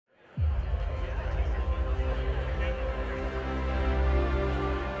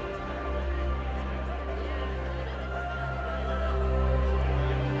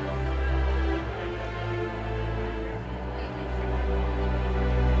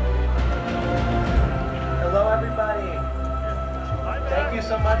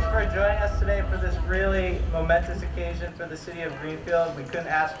so much for joining us today for this really momentous occasion for the city of Greenfield. We couldn't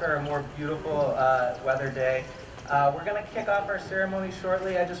ask for a more beautiful weather day. We're going to kick off our ceremony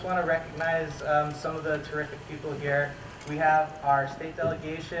shortly. I just want to recognize some of the terrific people here. We have our state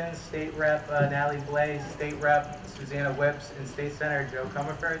delegation, State Rep Natalie Blaze, State Rep Susanna Whips, and State Senator Joe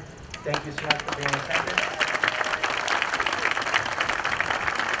Comerford. Thank you so much for being in attendance.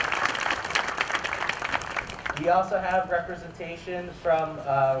 We also have representation from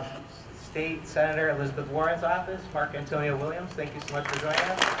State Senator Elizabeth Warren's office, Mark Antonio Williams. Thank you so much for joining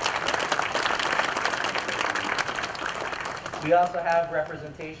us. We also have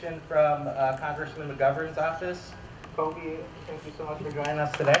representation from Congressman McGovern's office. Kobe, thank you so much for joining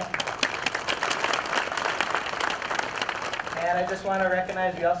us today. And I just want to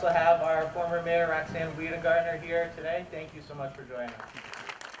recognize we also have our former Mayor Roxanne Wiedengartner here today. Thank you so much for joining us.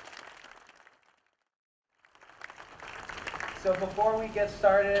 So before we get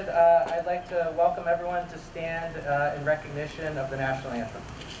started, I'd like to welcome everyone to stand in recognition of the national anthem.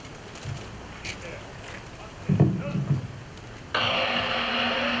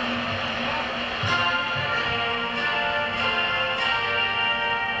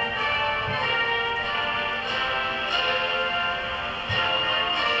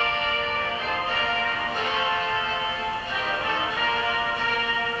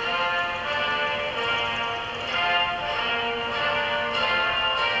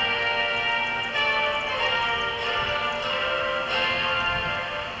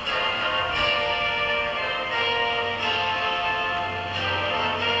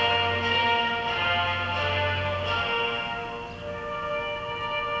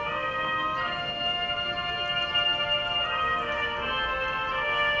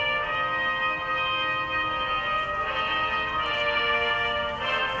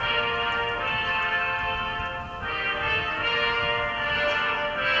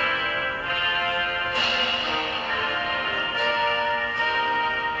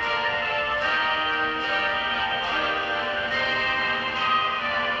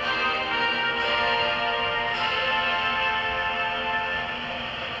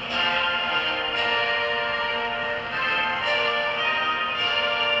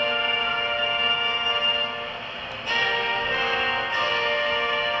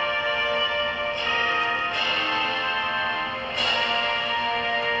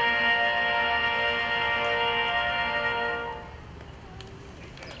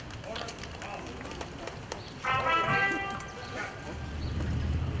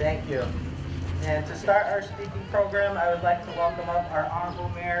 Thank you. And to start our speaking program, I would like to welcome up our Honorable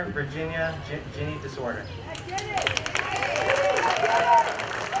Mayor, Virginia Ginny Disorder.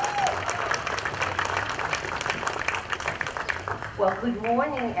 Well, good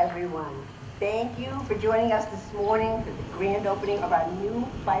morning, everyone. Thank you for joining us this morning for the grand opening of our new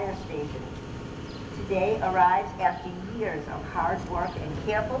fire station. Today arrives after years of hard work and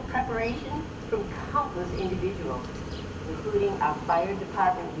careful preparation from countless individuals, including our fire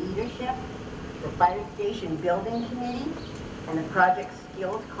department leadership, the fire station building committee, and the project's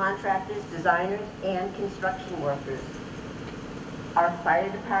skilled contractors, designers, and construction workers. Our fire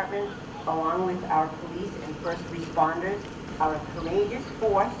department, along with our police and first responders, are a courageous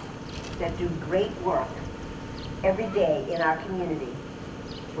force that do great work every day in our community.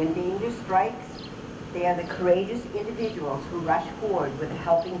 When danger strikes, they are the courageous individuals who rush forward with a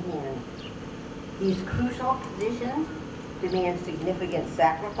helping hand. These crucial positions demand significant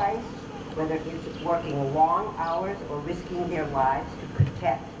sacrifice, whether it's working long hours or risking their lives to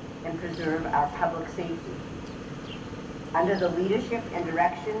protect and preserve our public safety. Under the leadership and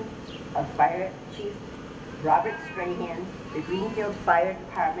direction of Fire Chief Robert Strahan, the Greenfield Fire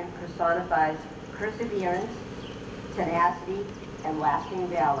Department personifies perseverance, tenacity, and lasting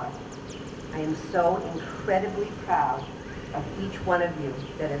valor. I am so incredibly proud of each one of you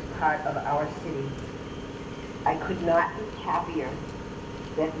that is part of our city. I could not be happier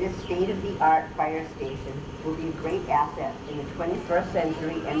that this state-of-the-art fire station will be a great asset in the 21st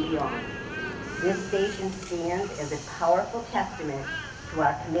century and beyond. This station stands as a powerful testament to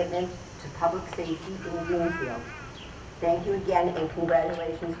our commitment to public safety in Greenfield. Thank you again, and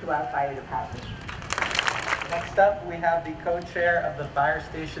congratulations to our fire department. Next up, we have the co-chair of the Fire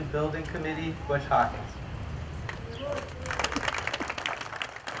Station Building Committee, Butch Hawkins.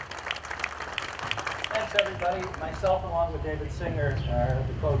 Thanks, everybody. Myself, along with David Singer, are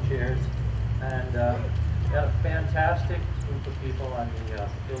the co-chairs, and we had a fantastic group of people on the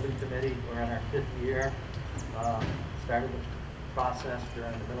building committee. We're in our 5th year. Started the process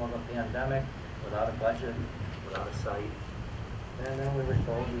during the middle of a pandemic, without a budget, without a site. And then we were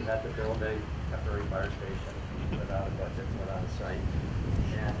told we had to build a temporary fire station without a budget, without a site.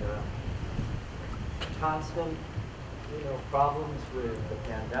 And constant, problems with the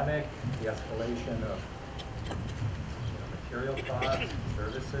pandemic, the escalation of material costs,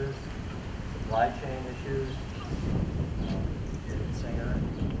 services, supply chain issues. David Singer,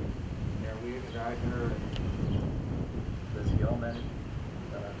 Mayor Weed Gardner, Liz Gilman,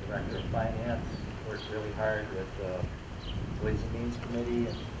 Director of Finance, worked really hard with Ways and Means Committee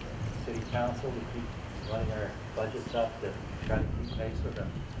and City Council to keep running our budgets up to try to keep pace with the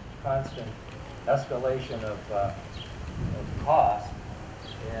constant escalation of cost.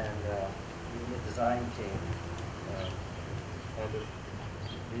 And even the design team had to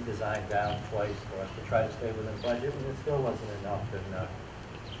redesign down twice for us to try to stay within budget, and it still wasn't enough.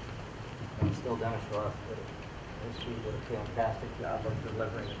 And still Dennis Ross did a fantastic job of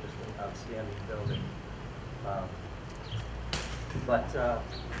delivering just an outstanding building. But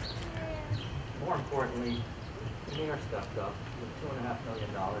more importantly, the mayor stepped up with $2.5 million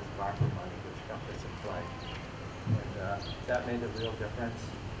of ARPA money, which kept us in play. And that made a real difference.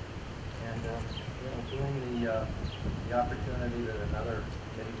 And doing the opportunity that another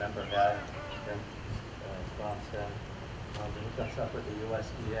committee member had, Thompson, we hooked us up with the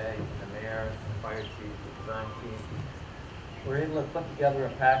USDA, the mayor, the fire chief, the design team. We're able to put together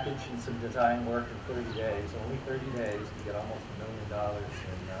a package and some design work in 30 days, only 30 days, to get almost $1 million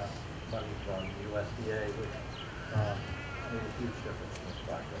in money from the USDA, which made a huge difference in this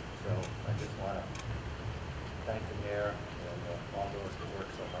project. So I just want to thank the mayor and all those who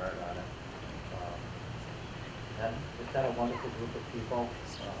worked so hard on it. And it's got a wonderful group of people.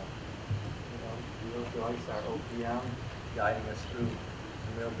 Leo Joyce, our OPM, guiding us through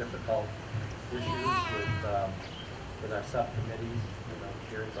some real difficult issues with our subcommittees,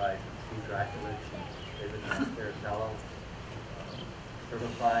 chaired by Steve Draculich and David Spiritello,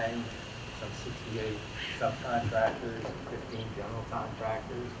 certifying some 68 subcontractors and 15 general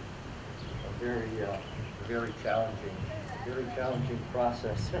contractors. A very challenging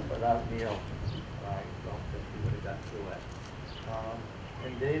process. Without Neil, I don't think we would have got through it.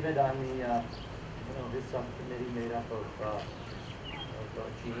 And David on the, his subcommittee made up of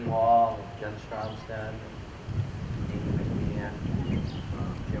Gene Wall and Jen Stromsten, Dean McMahon,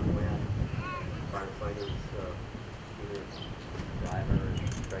 Jim Wynn, firefighters, Peter Driver and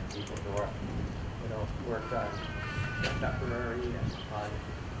Greg Diependorf, worked on temporary and on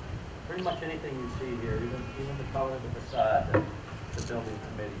pretty much anything you see here, even the color of the facade that the building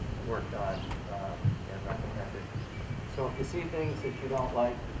committee worked on and recommended. So if you see things that you don't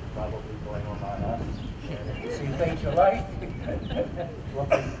like, probably blame them on us. And if you see things you like, well,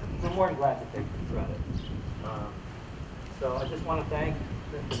 we're more than glad to take the credit. So I just want to thank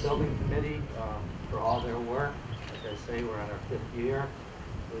the building committee for all their work. Like I say, we're on our 5th year.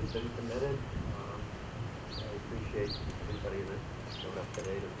 We've been committed. I appreciate everybody that showed up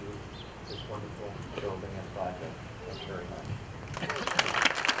today to view this wonderful building and project. Thank you very much.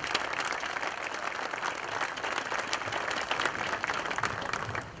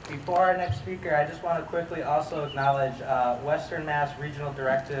 Before our next speaker, I just want to quickly also acknowledge Western Mass Regional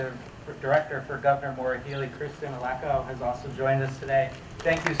Director for Governor Maura Healey, Kristen Alacco, has also joined us today.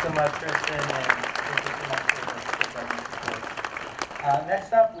 Thank you so much, Kristen, and thank you so much for the support.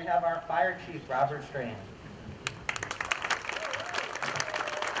 Next up, we have our Fire Chief, Robert Strain.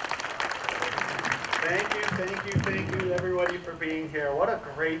 Thank you, everybody, for being here. What a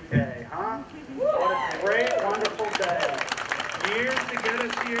great day, huh? What a great, wonderful day. Years to get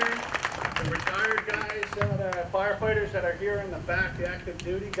us here. The retired guys, firefighters that are here in the back, the active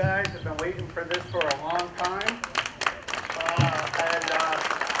duty guys, have been waiting for this for a long time. And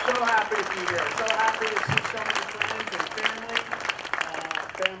so happy to be here. So happy to see so many friends and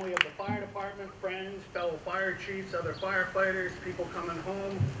family of the fire department, friends, fellow fire chiefs, other firefighters, people coming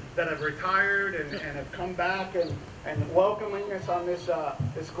home that have retired and have come back and welcoming us on this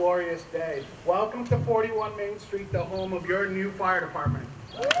this glorious day. Welcome to 41 Main Street, the home of your new fire department.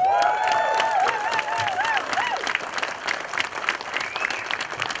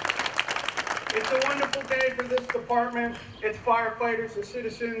 It's a wonderful day for this department, its firefighters, the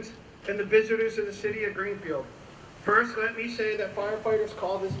citizens, and the visitors of the city of Greenfield. First, let me say that firefighters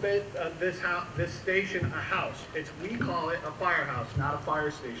call this station a house. We call it a firehouse, not a fire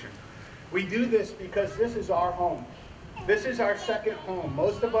station. We do this because this is our home. This is our second home.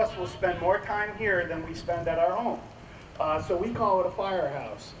 Most of us will spend more time here than we spend at our home. So we call it a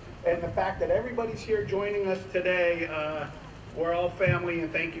firehouse. And the fact that everybody's here joining us today, we're all family,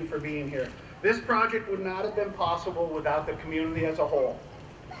 and thank you for being here. This project would not have been possible without the community as a whole.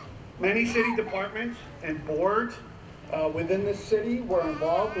 Many city departments and boards within the city were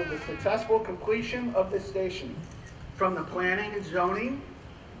involved with the successful completion of this station. From the planning and zoning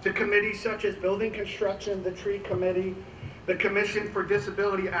to committees such as building construction, the tree committee, the Commission for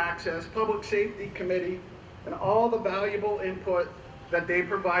Disability Access, Public Safety Committee, and all the valuable input that they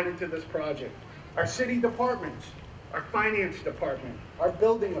provided to this project. Our city departments, our finance department, our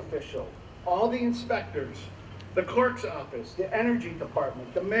building official, all the inspectors, the clerk's office, the energy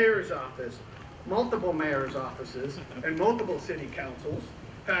department, the mayor's office, multiple mayor's offices, and multiple city councils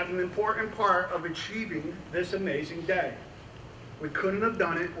had an important part of achieving this amazing day. We couldn't have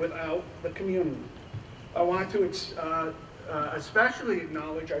done it without the community. I want to especially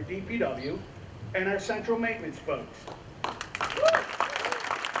acknowledge our DPW and our central maintenance folks.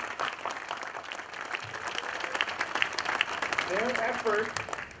 Their effort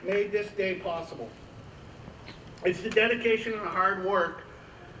made this day possible. It's the dedication and the hard work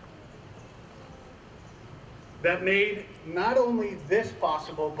that made not only this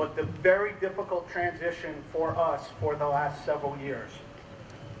possible, but the very difficult transition for us for the last several years.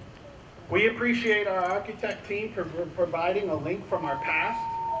 We appreciate our architect team for providing a link from our past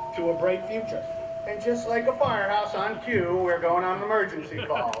to a bright future. And just like a firehouse on cue, we're going on an emergency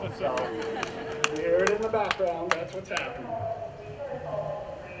call. So you hear it in the background, that's what's happening.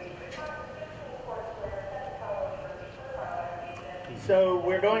 So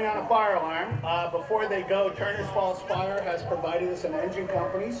we're going on a fire alarm. Before they go, Turner's Falls Fire has provided us an engine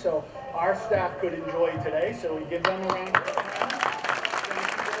company so our staff could enjoy today. So we give them a round of applause. Thank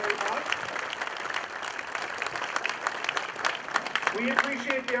you very much. We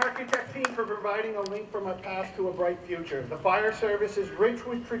appreciate the architect team for providing a link from our past to a bright future. The fire service is rich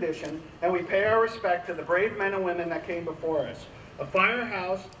with tradition, and we pay our respect to the brave men and women that came before us. A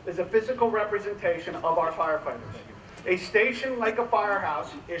firehouse is a physical representation of our firefighters. A station like a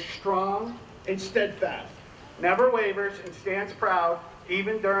firehouse is strong and steadfast, never wavers, and stands proud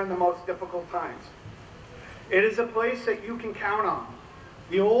even during the most difficult times. It is a place that you can count on.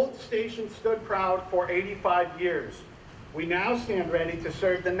 The old station stood proud for 85 years. We now stand ready to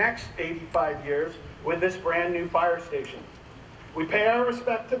serve the next 85 years with this brand new fire station. We pay our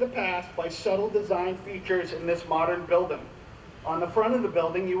respect to the past by subtle design features in this modern building. On the front of the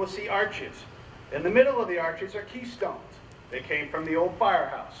building, you will see arches. In the middle of the arches are keystones. They came from the old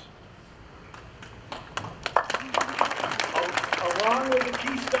firehouse. Along with the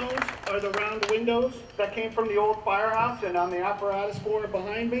keystones are the round windows that came from the old firehouse, and on the apparatus floor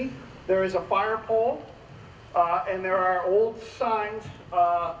behind me, there is a fire pole, and there are old signs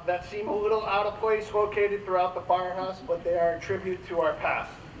that seem a little out of place located throughout the firehouse, but they are a tribute to our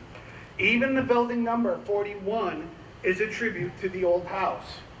past. Even the building number 41 is a tribute to the old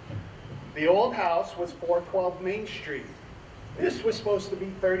house. The old house was 412 Main Street. This was supposed to be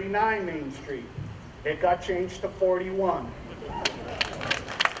 39 Main Street. It got changed to 41.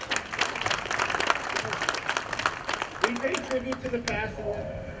 We pay tribute to the past and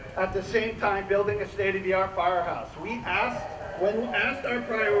at the same time building a state-of-the-art firehouse. When asked our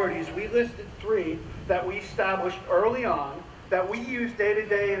priorities, we listed 3 that we established early on that we use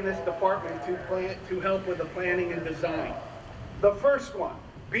day-to-day in this department to help with the planning and design. The first one,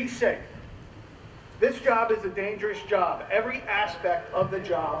 be safe. This job is a dangerous job. Every aspect of the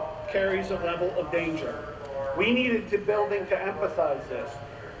job carries a level of danger. We needed the building to emphasize this.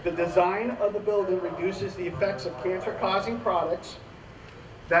 The design of the building reduces the effects of cancer-causing products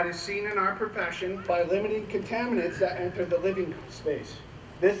that is seen in our profession by limiting contaminants that enter the living space.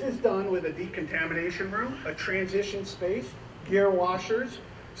 This is done with a decontamination room, a transition space, gear washers,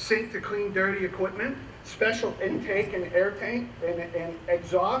 sink to clean dirty equipment, special intake and air tank and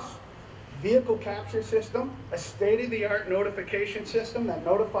exhaust, vehicle capture system, a state-of-the-art notification system that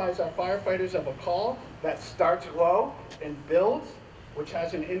notifies our firefighters of a call that starts low and builds, which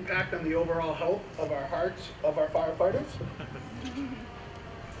has an impact on the overall health of our hearts of our firefighters.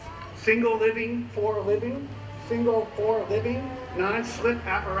 Single four living, non-slip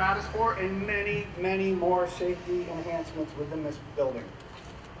apparatus floor, and many, many more safety enhancements within this building.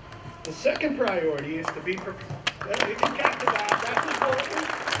 The second priority is to be prepared. You can capture that. That's important.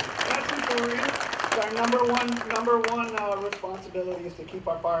 That's important. So our number one responsibility is to keep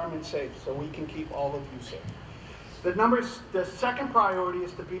our firemen safe, so we can keep all of you safe. The second priority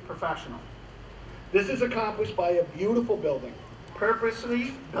is to be professional. This is accomplished by a beautiful building,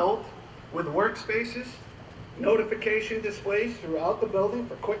 purposely built with workspaces, notification displays throughout the building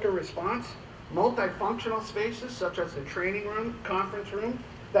for quicker response, multifunctional spaces such as the training room, conference room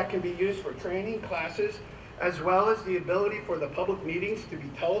that can be used for training classes, as well as the ability for the public meetings to be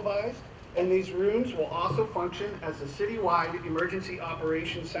televised. And these rooms will also function as a citywide emergency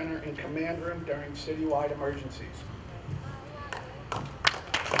operations center and command room during citywide emergencies.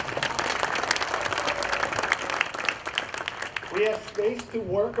 We have space to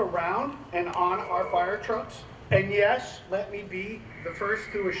work around and on our fire trucks. And yes, let me be the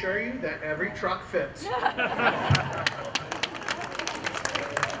first to assure you that every truck fits. The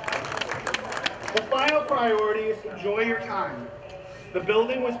final priority is to enjoy your time. The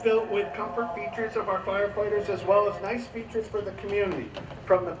building was built with comfort features of our firefighters as well as nice features for the community.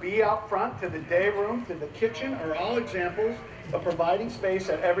 From the B out front to the day room to the kitchen are all examples of providing space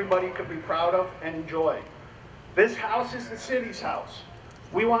that everybody could be proud of and enjoy. This house is the city's house.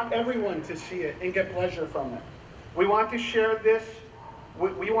 We want everyone to see it and get pleasure from it. We want to share this,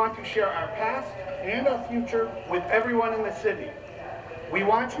 we want to share our past and our future with everyone in the city. We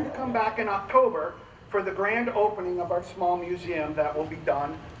want you to come back in October for the grand opening of our small museum that will be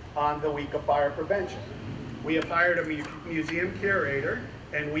done on the week of fire prevention. We have hired a museum curator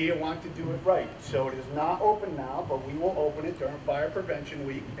and we want to do it right. So it is not open now, but we will open it during Fire Prevention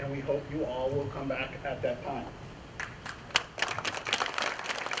Week and we hope you all will come back at that time.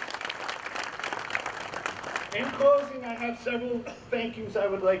 In closing, I have several thank yous I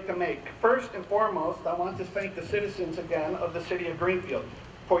would like to make. First and foremost, I want to thank the citizens again of the city of Greenfield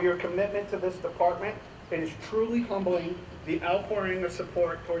for your commitment to this department. It is truly humbling, the outpouring of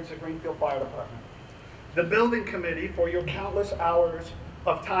support towards the Greenfield Fire Department. The building committee for your countless hours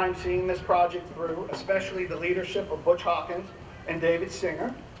of time seeing this project through, especially the leadership of Butch Hawkins and David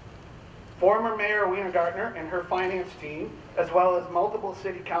Singer. Former Mayor Weena Gartner and her finance team, as well as multiple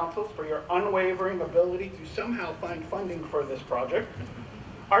city councils for your unwavering ability to somehow find funding for this project.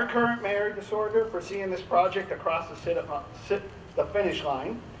 Our current Mayor DeSorder for seeing this project across the finish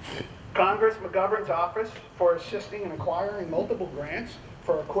line. Congress McGovern's office for assisting in acquiring multiple grants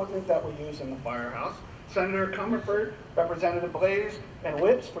for equipment that we use in the firehouse. Senator Comerford, Representative Blaze, and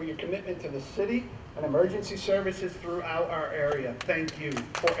Whips for your commitment to the city and emergency services throughout our area. Thank you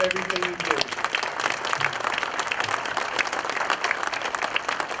for everything you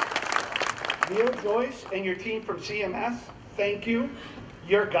do. Neil Joyce and your team from CMS, thank you.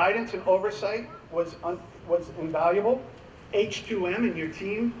 Your guidance and oversight was invaluable. H2M and your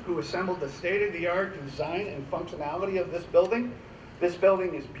team who assembled the state-of-the-art design and functionality of this building. This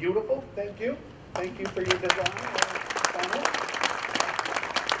building is beautiful. Thank you. Thank you for your design.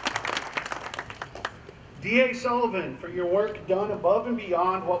 D.A. Sullivan for your work done above and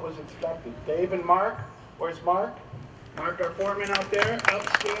beyond what was expected. Dave and Mark, where's Mark? Mark, our foreman out there,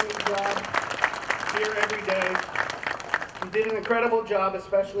 outstanding job here every day. You did an incredible job,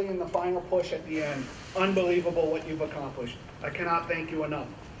 especially in the final push at the end. Unbelievable what you've accomplished. I cannot thank you enough.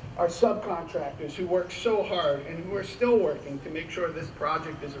 Our subcontractors who worked so hard and who are still working to make sure this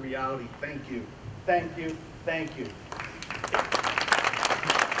project is a reality. Thank you. Thank you. Thank you.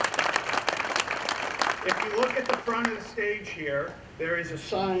 If you look at the front of the stage here, there is a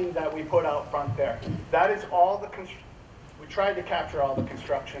sign that we put out front there. That is all the we tried to capture all the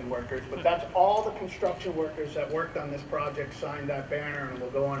construction workers, but that's all the construction workers that worked on this project signed that banner and will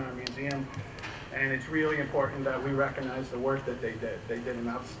go on our museum. And it's really important that we recognize the work that they did. They did an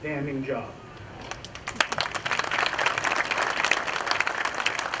outstanding job.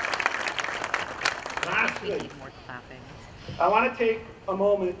 Lastly, I want to take a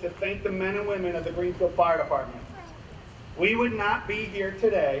moment to thank the men and women of the Greenfield Fire Department. We would not be here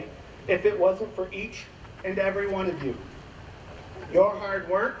today if it wasn't for each and every one of you. Your hard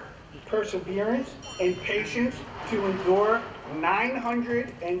work, perseverance, and patience to endure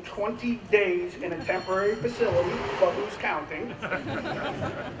 920 days in a temporary facility, but who's counting,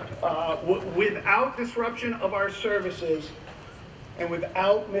 without disruption of our services and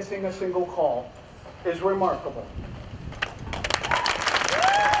without missing a single call is remarkable.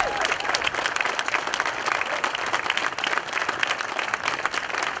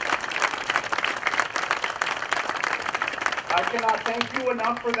 I cannot thank you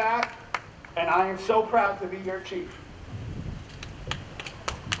enough for that, and I am so proud to be your chief.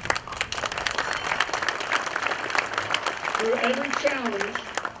 Through every challenge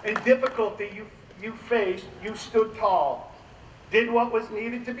and difficulty you faced, you stood tall, did what was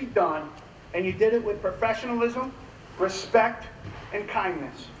needed to be done, and you did it with professionalism, respect, and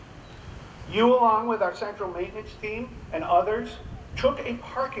kindness. You, along with our central maintenance team and others, took a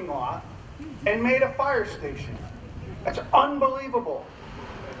parking lot and made a fire station. That's unbelievable.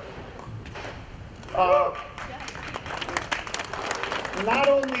 Not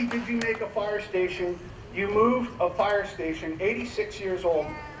only did you make a fire station, you moved a fire station 86 years old,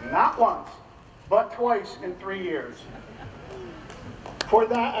 not once, but twice in 3 years. For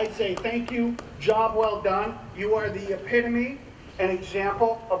that, I say thank you, job well done. You are the epitome and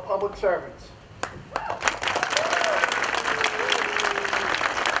example of public servants.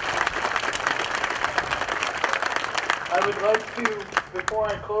 I I would like to, before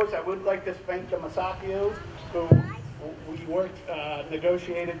I close, I would like to thank the Masakios who we worked,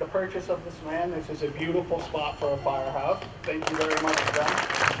 negotiated the purchase of this land. This is a beautiful spot for a firehouse. Thank you very much to them.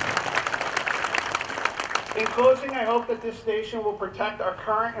 In closing, I hope that this station will protect our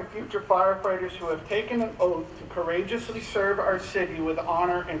current and future firefighters who have taken an oath to courageously serve our city with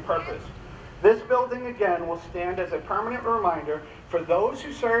honor and purpose. This building, again, will stand as a permanent reminder for those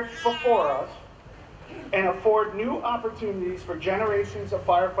who served before us and afford new opportunities for generations of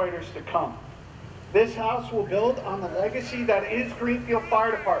firefighters to come. This house will build on the legacy that is Greenfield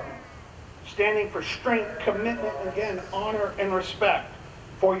Fire Department, standing for strength, commitment, again, honor and respect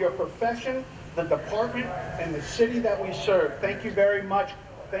for your profession, the department, and the city that we serve. Thank you very much.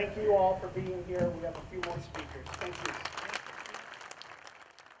 Thank you all for being here. We have a few more speakers. Thank you.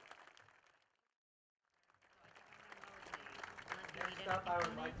 Next up, I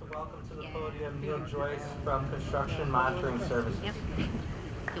would like to welcome to the podium Neil Joyce from Construction Monitoring Services. Yep.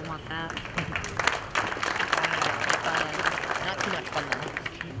 You want that? Not too much fun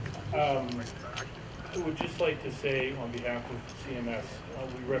though. I would just like to say on behalf of CMS,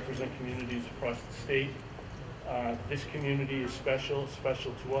 we represent communities across the state. This community is special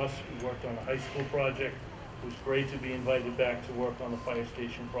to us. We worked on a high school project. It was great to be invited back to work on the fire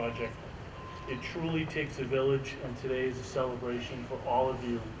station project. It truly takes a village, and today is a celebration for all of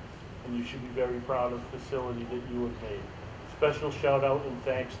you, and you should be very proud of the facility that you have made. Special shout out and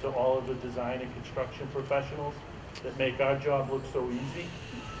thanks to all of the design and construction professionals that make our job look so easy.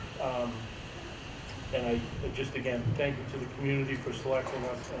 And I just, again, thank you to the community for selecting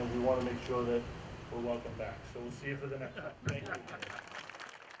us, and we want to make sure that we're welcome back. So we'll see you for the next time. Thank you.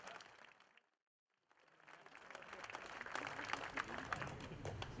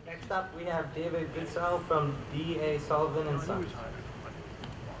 Next up, we have David Goodsell from D.A. Sullivan and Sons.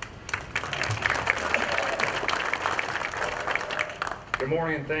 Good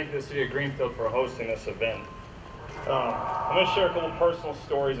morning, and thank you to the City of Greenfield for hosting this event. I'm going to share a couple personal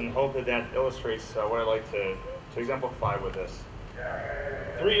stories and hope that illustrates what I'd like to exemplify with this.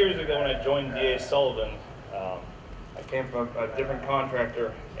 3 years ago when I joined D.A. Sullivan, I came from a different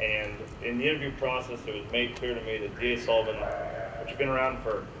contractor, and in the interview process it was made clear to me that D.A. Sullivan, which has been around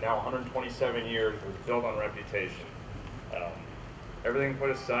for now 127 years, was built on reputation. Everything put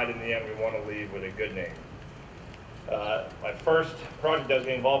aside, in the end we want to leave with a good name. My first project I was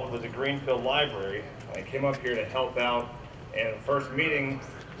involved with was the Greenfield Library. I came up here to help out, and the first meeting,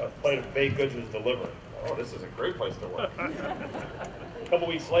 a plate of baked goods was delivered. Oh, this is a great place to work. A couple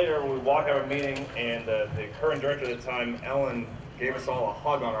weeks later, we walk out of a meeting, and the current director at the time, Ellen, gave us all a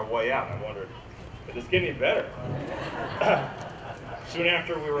hug on our way out. I wondered, could this get any better? Soon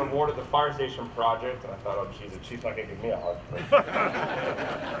after, we were awarded the fire station project, and I thought, oh, geez, the chief's not going to give me a hug.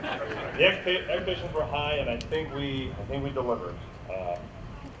 The expectations were high, and I think we delivered.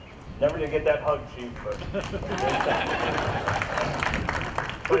 Never did get that hug, Chief, but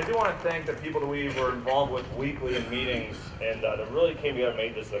I do want to thank the people that we were involved with weekly in meetings, and that really came together and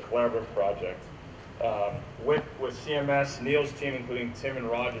made this a collaborative project. With CMS, Neil's team, including Tim and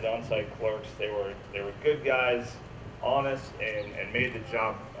Roger, the on-site clerks, they were good guys, honest, and made the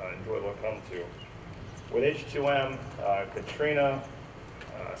job enjoyable to come to. With H2M, Katrina,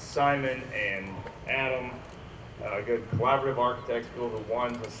 Simon, and Adam, good collaborative architects, people who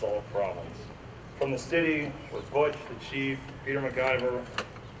wanted to solve problems. From the city, with Butch, the chief, Peter MacGyver,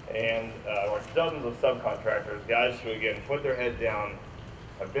 and dozens of subcontractors, guys who, again, put their head down,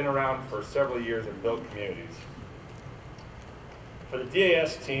 have been around for several years and built communities. For the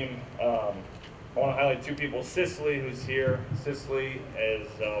DAS team, I want to highlight two people. Cicely, who's here. Cicely is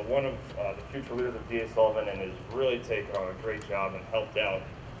one of the future leaders of D.A. Sullivan and has really taken on a great job and helped out.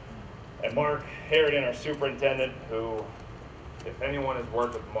 And Mark Harridan, our superintendent, who, if anyone has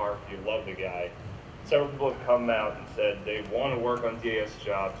worked with Mark, you love the guy. Several people have come out and said they want to work on DAS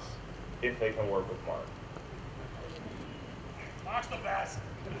jobs if they can work with Mark. Mark's the best.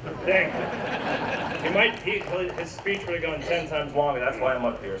 Thanks. His speech would have gone 10 times longer. That's why I'm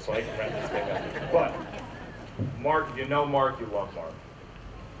up here, so I can wrap this thing up. But Mark, if you know Mark, you love Mark.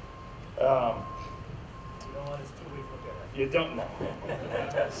 You don't want his 2 week look at it. You don't know.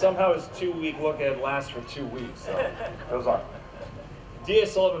 Somehow his 2 week look at it lasts for 2 weeks, so it goes on. D.A.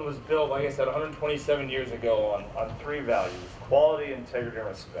 Sullivan was built, like I said, 127 years ago on three values: quality, integrity, and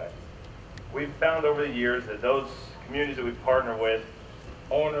respect. We've found over the years that those communities that we partner with,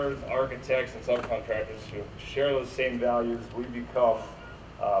 owners, architects, and subcontractors who share those same values, we become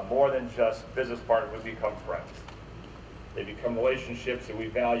more than just business partners, we become friends. They become relationships that we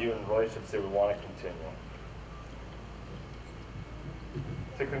value and relationships that we want to continue.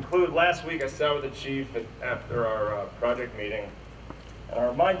 to conclude, last week I sat with the chief after our project meeting, and I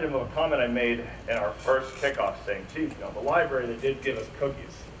reminded him of a comment I made in our first kickoff saying, Chief, you know, the library, they did give us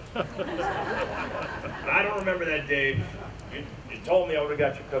cookies. I don't remember that, Dave. You told me I would have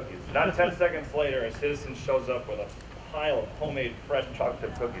got you cookies. Not 10 seconds later, a citizen shows up with a pile of homemade fresh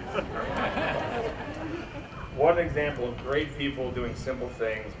chocolate cookies. What an example of great people doing simple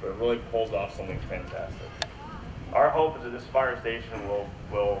things, but it really pulls off something fantastic. Our hope is that this fire station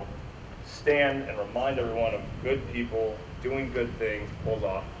will stand and remind everyone of good people doing good things, pulls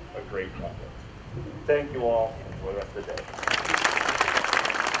off a great project. Thank you all. Enjoy the rest of the day.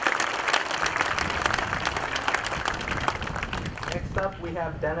 Next up, we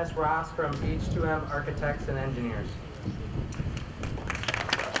have Dennis Ross from H2M Architects and Engineers.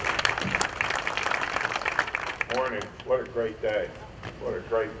 Morning. What a great day. What a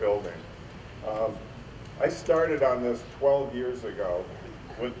great building. I started on this 12 years ago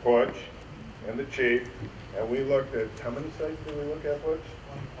with Butch and the chief, and we looked at, how many sites did we look at, Butch?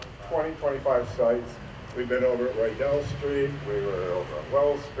 20, 25 sites. We've been over at Rydell Street, we were over on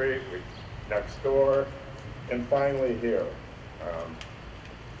Wells Street, next door, and finally here.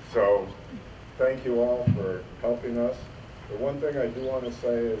 So thank you all for helping us. The one thing I do want to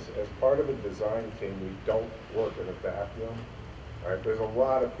say is, as part of a design team, we don't work in a vacuum. All right, there's a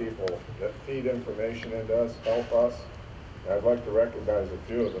lot of people that feed information into us, help us. And I'd like to recognize a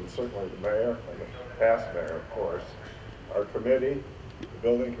few of them, certainly the mayor, and the past mayor, of course. Our committee, the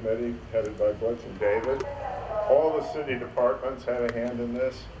building committee, headed by Butch and David. All the city departments had a hand in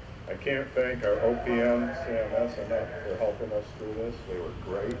this. I can't thank our OPM, CMS enough for helping us through this. They were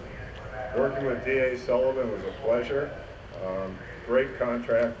great. Working with DA Sullivan was a pleasure. Great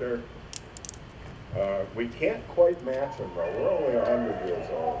contractor. We can't quite match them though. We're only 100 years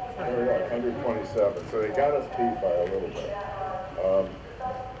old. They're like 127, so they got us beat by a little bit.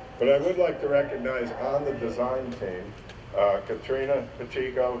 But I would like to recognize on the design team, Katrina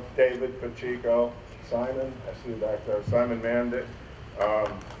Pacheco, David Pacheco, Simon, I see you back there, Simon Mandic.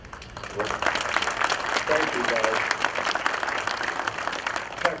 Thank you guys.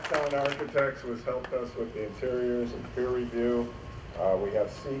 Texon Architects has helped us with the interiors and peer review. We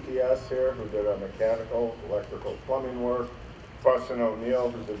have CES here who did our mechanical, electrical, plumbing work. Fuss and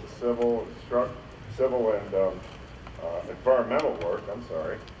O'Neill who did the civil and environmental work, I'm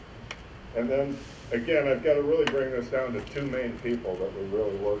sorry. And then, again, I've got to really bring this down to two main people that we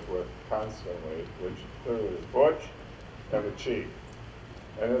really work with constantly, which clearly is Butch and the chief.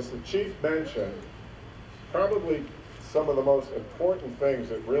 And as the chief mentioned, probably some of the most important things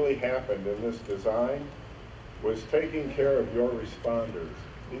that really happened in this design was taking care of your responders,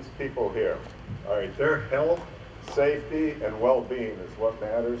 these people here. All right, their health, safety, and well-being is what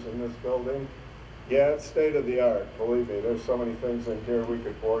matters in this building. Yeah, it's state-of-the-art, believe me, there's so many things in here we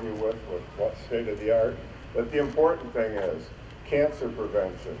could bore you with what's state-of-the-art. But the important thing is cancer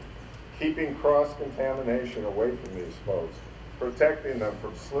prevention, keeping cross-contamination away from these folks, protecting them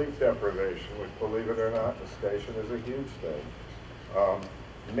from sleep deprivation, which, believe it or not, the station is a huge thing.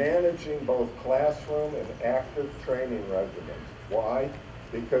 Managing both classroom and active training regimens. Why?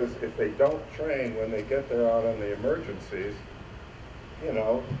 Because if they don't train when they get there out on the emergencies, you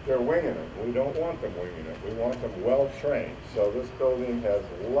know, they're winging it. We don't want them winging it. We want them well trained. So this building has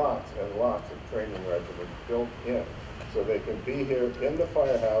lots and lots of training regimens built in so they can be here in the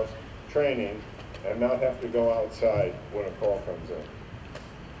firehouse training and not have to go outside when a call comes in.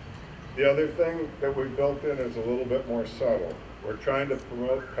 The other thing that we built in is a little bit more subtle. We're trying to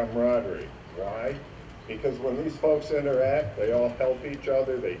promote camaraderie. Why? Because when these folks interact, they all help each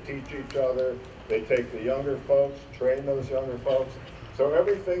other, they teach each other, they take the younger folks, train those younger folks. So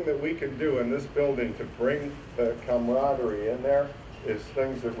everything that we can do in this building to bring the camaraderie in there is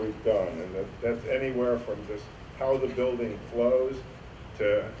things that we've done. And that's anywhere from just how the building flows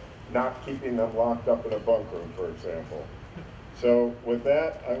to not keeping them locked up in a bunk room, for example. So with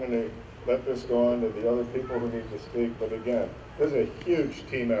that, I'm going to let this go on to the other people who need to speak. But again, this is a huge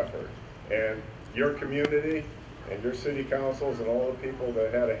team effort. And your community and your city councils and all the people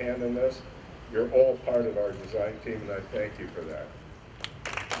that had a hand in this, you're all part of our design team, and I thank you for that.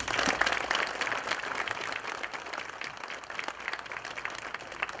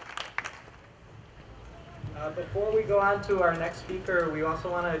 Before we go on to our next speaker, we also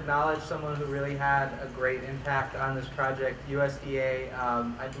want to acknowledge someone who really had a great impact on this project, USDA.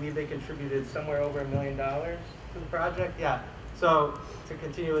 I believe they contributed somewhere over $1 million to the project. Yeah. So to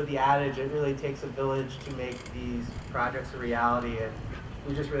continue with the adage, it really takes a village to make these projects a reality, and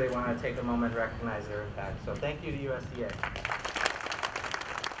we just really want to take a moment and recognize their impact. So thank you to USDA.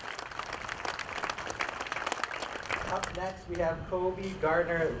 Up next, we have Kobe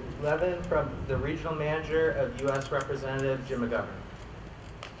Gardner-Levin from the Regional Manager of U.S. Representative Jim McGovern.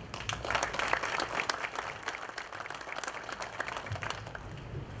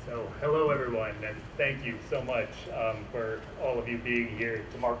 So, hello everyone, and thank you so much for all of you being here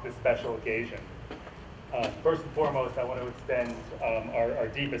to mark this special occasion. First and foremost, I want to extend our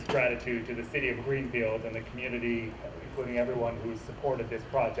deepest gratitude to the City of Greenfield and the community, including everyone who's supported this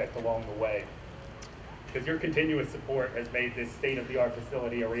project along the way. Because your continuous support has made this state-of-the-art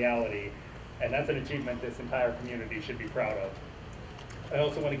facility a reality, and that's an achievement this entire community should be proud of. I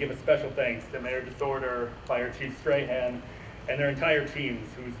also want to give a special thanks to Mayor DeSorder, Fire Chief Strahan, and their entire teams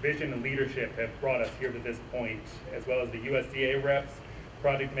whose vision and leadership have brought us here to this point, as well as the USDA reps,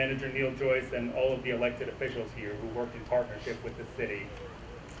 Project Manager Neil Joyce, and all of the elected officials here who worked in partnership with the city.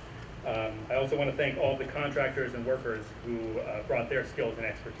 I also want to thank all of the contractors and workers who brought their skills and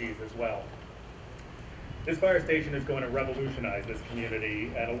expertise as well. This fire station is going to revolutionize this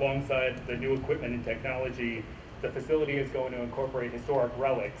community, and alongside the new equipment and technology, the facility is going to incorporate historic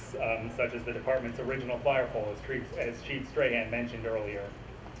relics, such as the department's original fire pole, as Chief Strahan mentioned earlier.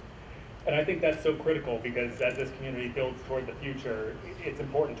 And I think that's so critical because as this community builds toward the future, it's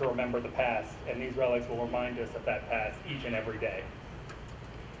important to remember the past, and these relics will remind us of that past each and every day.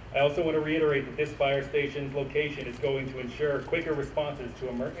 I also want to reiterate that this fire station's location is going to ensure quicker responses to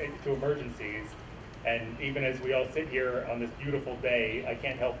emergencies. And even as we all sit here on this beautiful day, I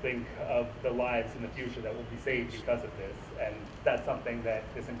can't help think of the lives in the future that will be saved because of this. And that's something that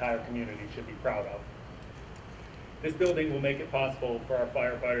this entire community should be proud of. This building will make it possible for our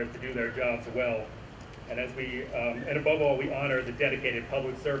firefighters to do their jobs well. And and above all, we honor the dedicated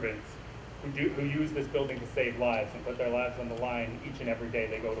public servants who use this building to save lives and put their lives on the line each and every day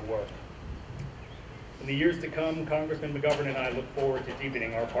they go to work. In the years to come, Congressman McGovern and I look forward to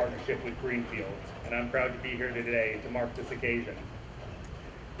deepening our partnership with Greenfield, and I'm proud to be here today to mark this occasion.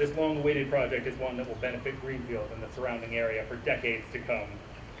 This long-awaited project is one that will benefit Greenfield and the surrounding area for decades to come.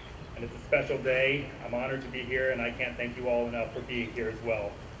 And it's a special day. I'm honored to be here, and I can't thank you all enough for being here as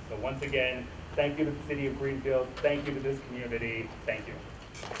well. So once again, thank you to the City of Greenfield, thank you to this community, thank you.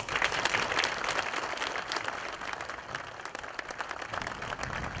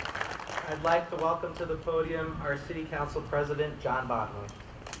 I'd like to welcome to the podium our City Council President, John Botman.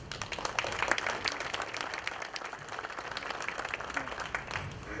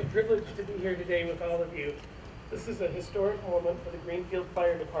 It's a privilege to be here today with all of you. This is a historic moment for the Greenfield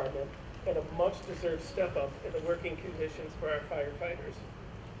Fire Department and a much-deserved step-up in the working conditions for our firefighters.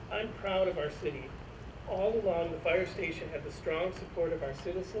 I'm proud of our city. All along, the fire station had the strong support of our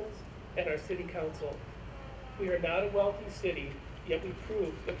citizens and our City Council. We are not a wealthy city, yet we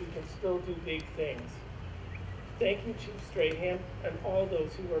proved that we can still do big things. Thank you, Chief Strahan, and all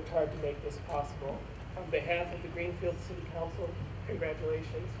those who worked hard to make this possible. On behalf of the Greenfield City Council,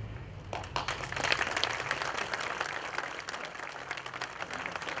 congratulations.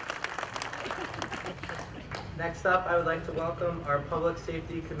 Next up, I would like to welcome our Public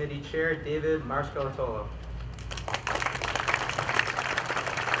Safety Committee Chair, David Marscalatolo.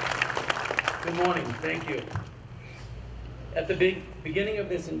 Good morning, thank you. At the beginning of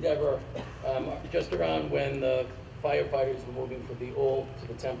this endeavor, just around when the firefighters were moving from the old to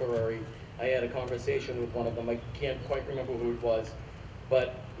the temporary, I had a conversation with one of them. I can't quite remember who it was,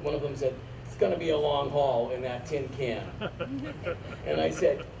 but one of them said, "It's going to be a long haul in that tin can." And I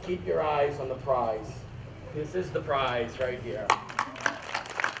said, "Keep your eyes on the prize. This is the prize right here."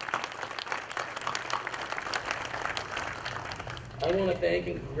 I want to thank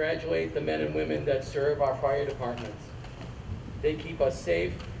and congratulate the men and women that serve our fire departments. They keep us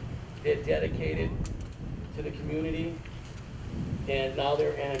safe, they're dedicated to the community, and now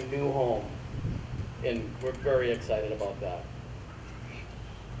they're in a new home. And we're very excited about that.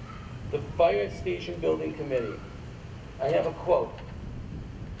 The Fire Station Building Committee. I have a quote,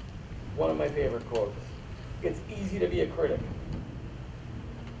 one of my favorite quotes. It's easy to be a critic,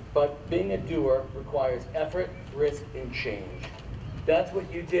 but being a doer requires effort, risk, and change. That's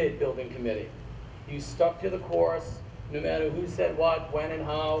what you did, Building Committee. You stuck to the course, no matter who said what, when, and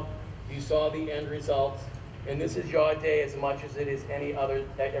how. You saw the end results, and this is your day as much as it is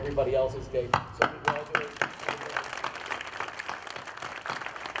everybody else's day. So congratulations.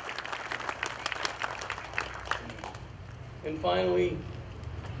 And finally,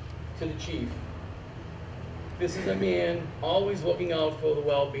 to the chief. This is a man always looking out for the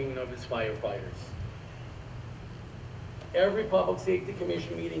well-being of his firefighters. Every Public Safety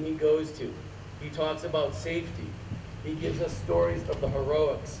Commission meeting he goes to, he talks about safety. He gives us stories of the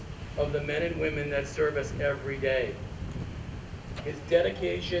heroics of the men and women that serve us every day. His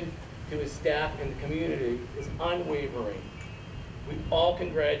dedication to his staff and the community is unwavering. We all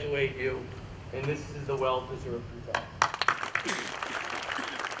congratulate you, and this is the well-deserved result.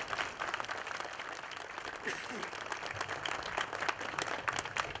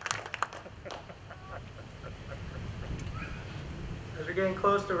 As we're getting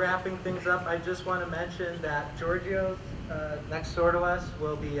close to wrapping things up, I just want to mention that Giorgio's, next door to us,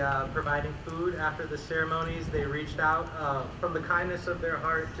 will be providing food after the ceremonies. They reached out from the kindness of their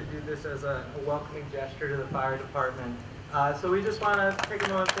heart to do this as a welcoming gesture to the fire department. So we just want to take a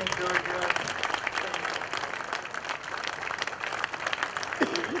moment to thank Giorgio.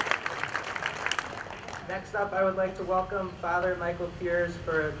 Next up, I would like to welcome Father Michael Piers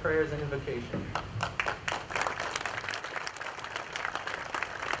for prayers and invocation.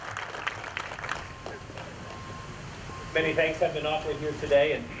 Many thanks have been offered here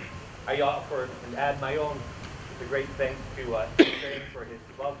today, and I offer and add my own the great thanks to Greg for his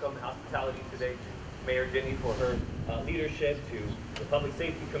welcome and hospitality today, to Mayor Ginny for her leadership, to the Public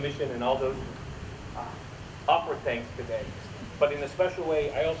Safety Commission and all those who offer thanks today. But in a special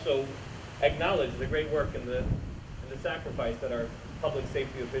way, I also acknowledge the great work and the sacrifice that our public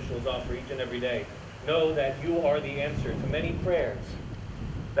safety officials offer each and every day. Know that you are the answer to many prayers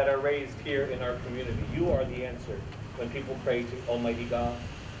that are raised here in our community. You are the answer when people pray to Almighty God.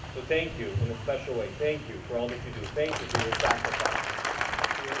 So thank you in a special way. Thank you for all that you do. Thank you for your sacrifice.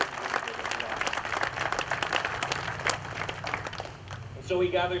 And so we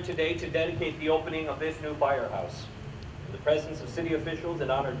gather today to dedicate the opening of this new firehouse in the presence of city officials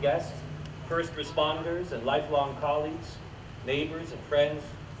and honored guests, first responders and lifelong colleagues, neighbors and friends,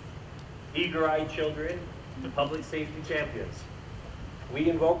 eager-eyed children, and public safety champions. We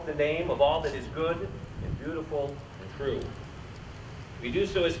invoke the name of all that is good and beautiful and true. We do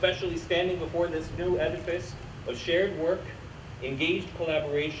so especially standing before this new edifice of shared work, engaged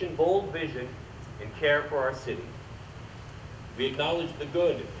collaboration, bold vision, and care for our city. We acknowledge the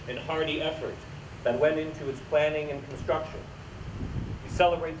good and hearty effort that went into its planning and construction. We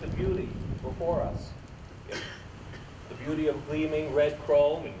celebrate the beauty before us, the beauty of gleaming red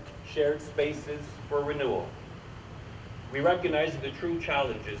chrome and shared spaces for renewal. We recognize the true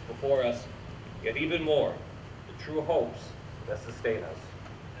challenges before us, yet even more, the true hopes that sustain us.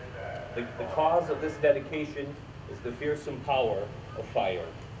 The cause of this dedication is the fearsome power of fire.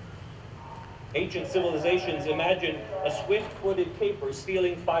 Ancient civilizations imagined a swift-footed caper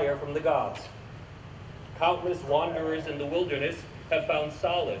stealing fire from the gods. Countless wanderers in the wilderness have found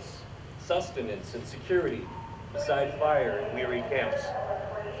solace, sustenance, and security beside fire in weary camps.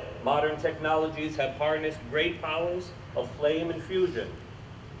 Modern technologies have harnessed great powers of flame and fusion.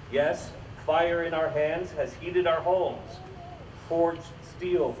 Yes, fire in our hands has heated our homes, forged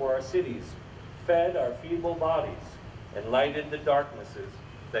steel for our cities, fed our feeble bodies, and lighted the darknesses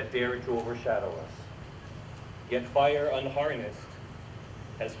that dare to overshadow us. Yet fire unharnessed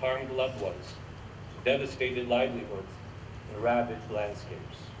has harmed loved ones, devastated livelihoods, and ravaged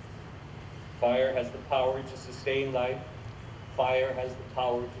landscapes. Fire has the power to sustain life. Fire has the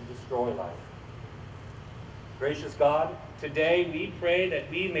power to destroy life. Gracious God, today we pray that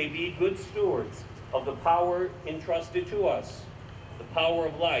we may be good stewards of the power entrusted to us, the power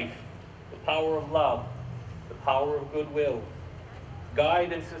of life, the power of love, the power of goodwill.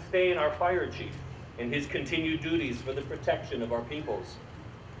 Guide and sustain our fire chief in his continued duties for the protection of our peoples.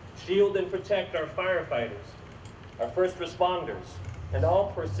 Shield and protect our firefighters, our first responders, and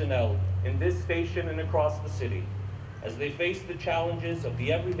all personnel in this station and across the city as they face the challenges of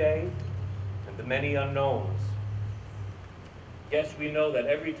the everyday and the many unknowns. Yes, we know that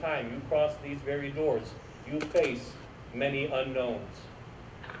every time you cross these very doors, you face many unknowns.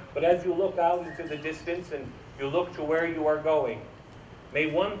 But as you look out into the distance and you look to where you are going, may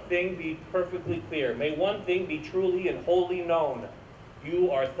one thing be perfectly clear. May one thing be truly and wholly known.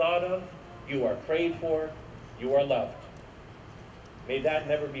 You are thought of, you are prayed for, you are loved. May that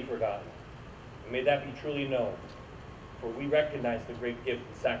never be forgotten. May that be truly known. For we recognize the great gift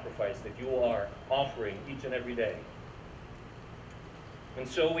and sacrifice that you are offering each and every day. And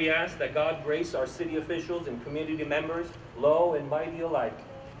so we ask that God grace our city officials and community members, low and mighty alike,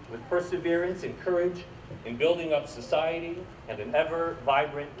 with perseverance and courage in building up society and an ever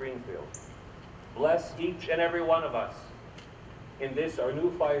vibrant Greenfield. Bless each and every one of us in this, our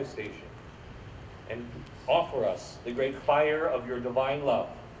new fire station, and offer us the great fire of your divine love,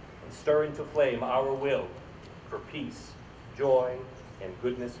 and stir into flame our will for peace, joy, and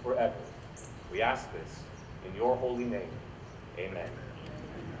goodness forever. We ask this in your holy name. Amen.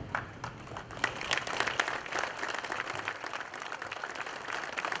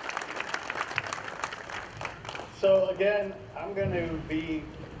 So again, I'm going to be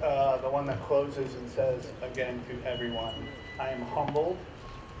the one that closes and says, again, to everyone, I am humbled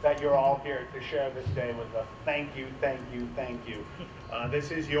that you're all here to share this day with us. Thank you, thank you, thank you.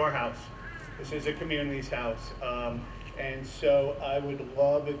 This is your house. This is a community's house. And so I would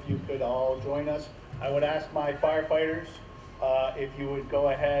love if you could all join us. I would ask my firefighters if you would go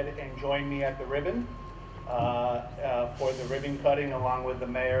ahead and join me at the ribbon for the ribbon cutting along with the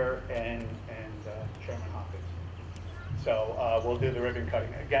mayor and Chairman Hopkins. So we'll do the ribbon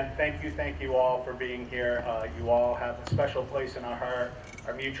cutting. Again, thank you all for being here. You all have a special place in our heart.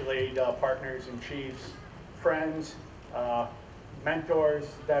 Our mutual aid partners and chiefs, friends, mentors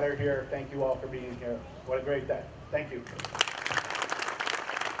that are here. Thank you all for being here. What a great day. Thank you.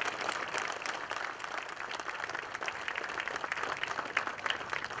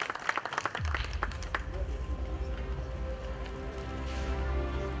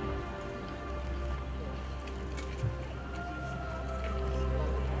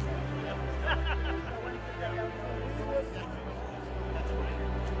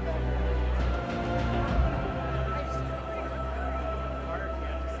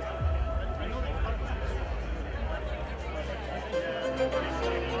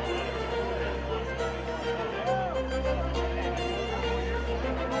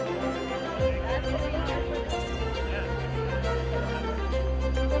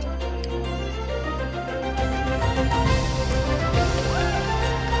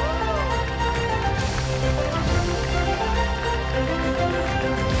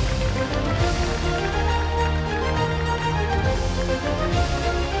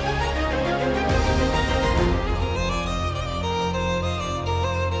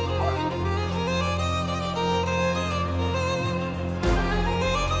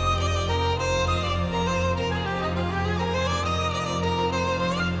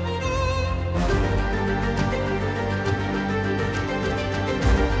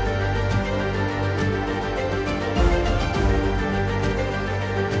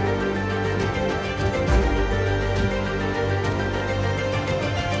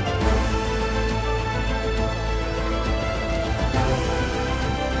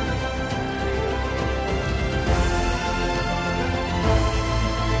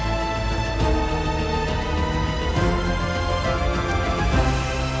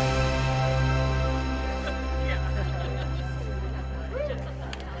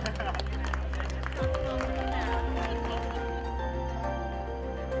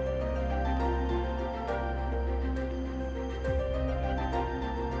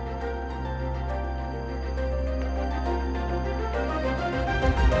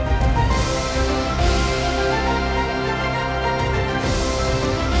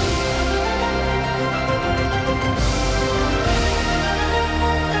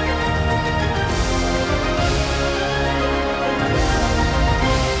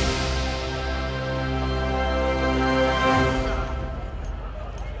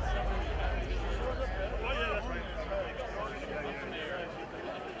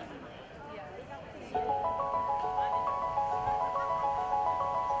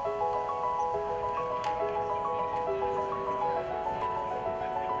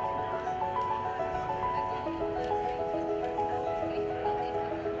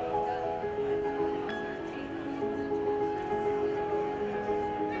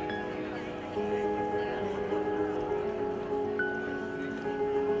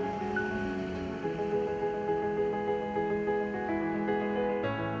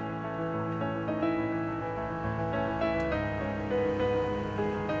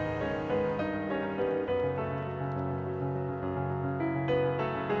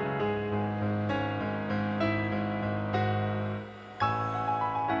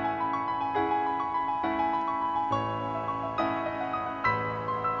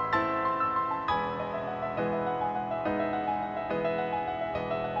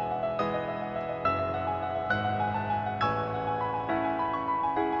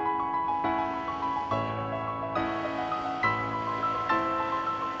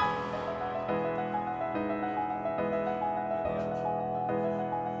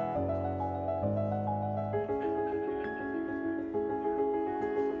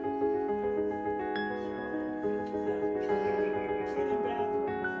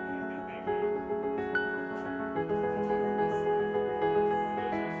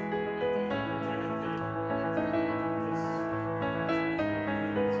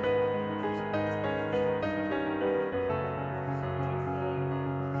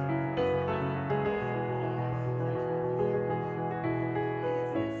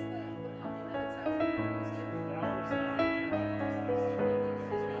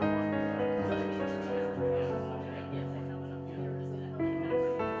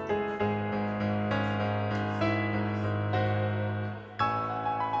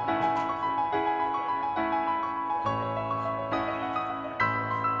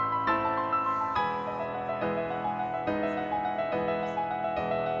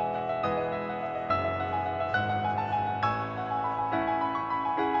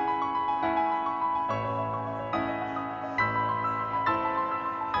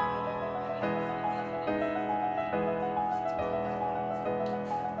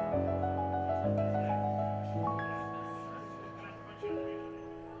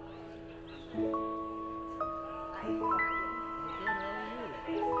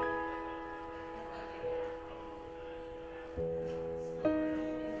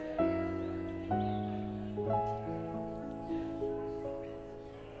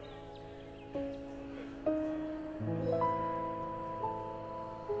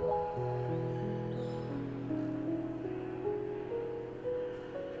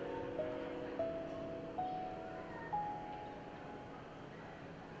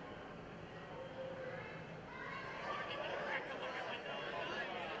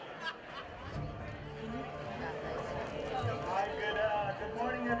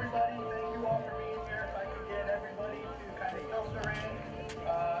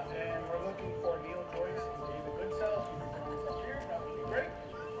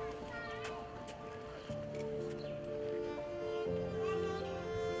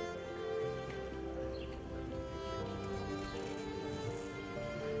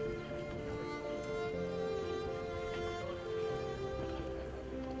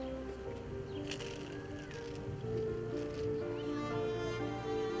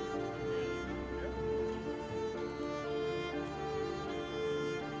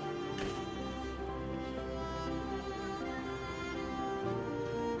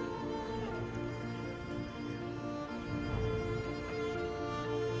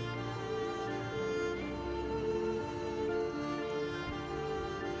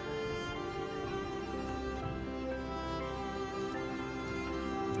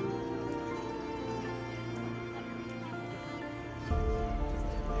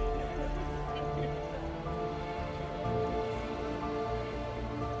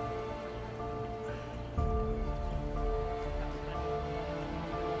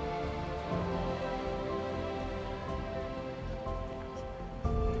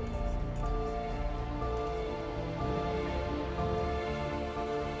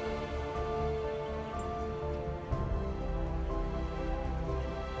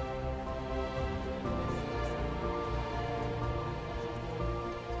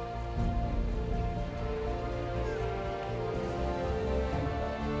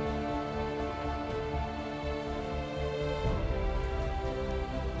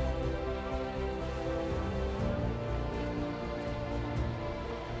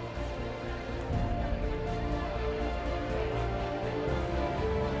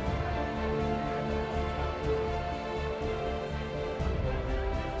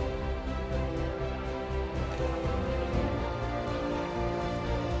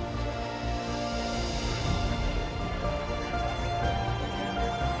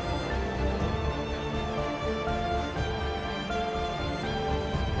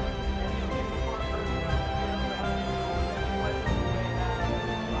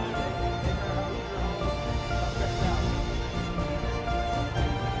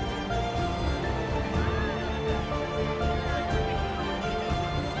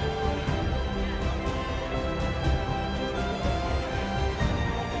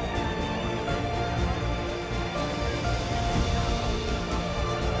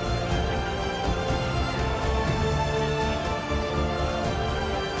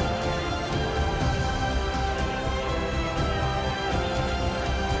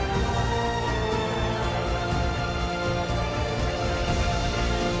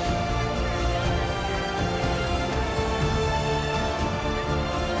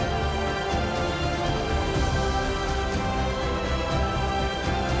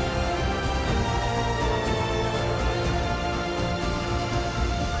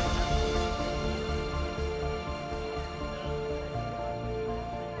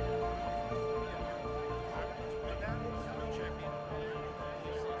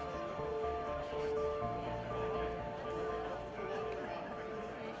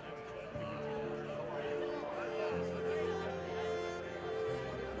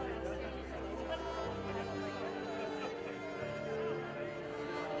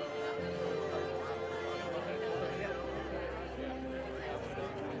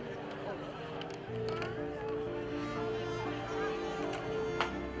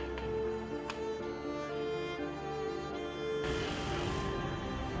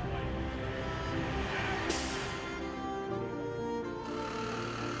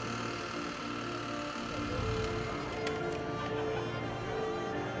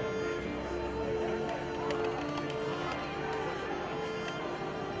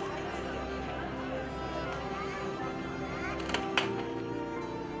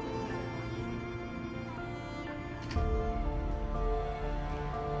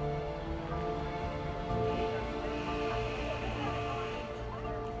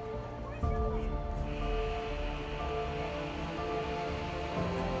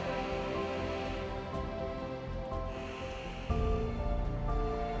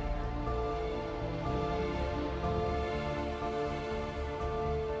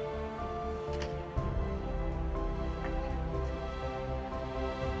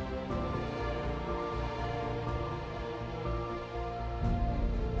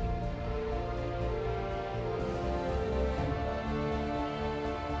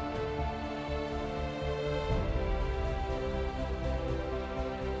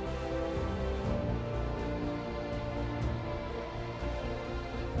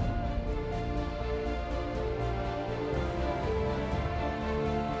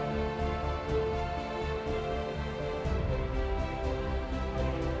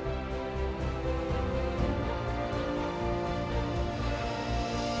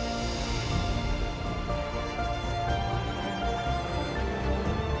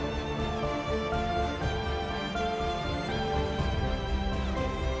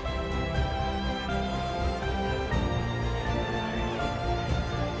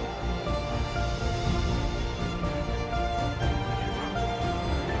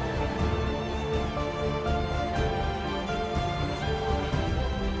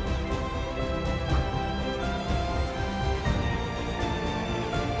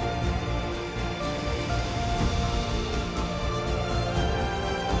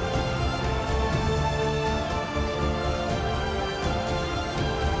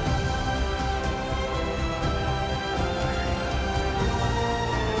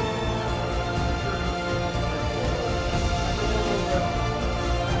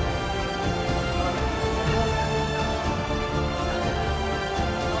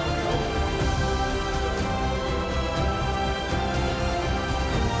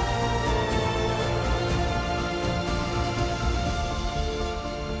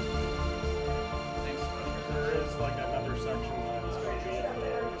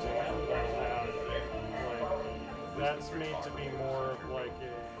 That's made to be more of like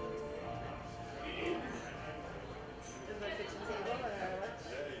a... Is my kitchen table or what?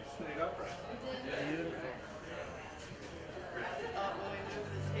 Stayed upright.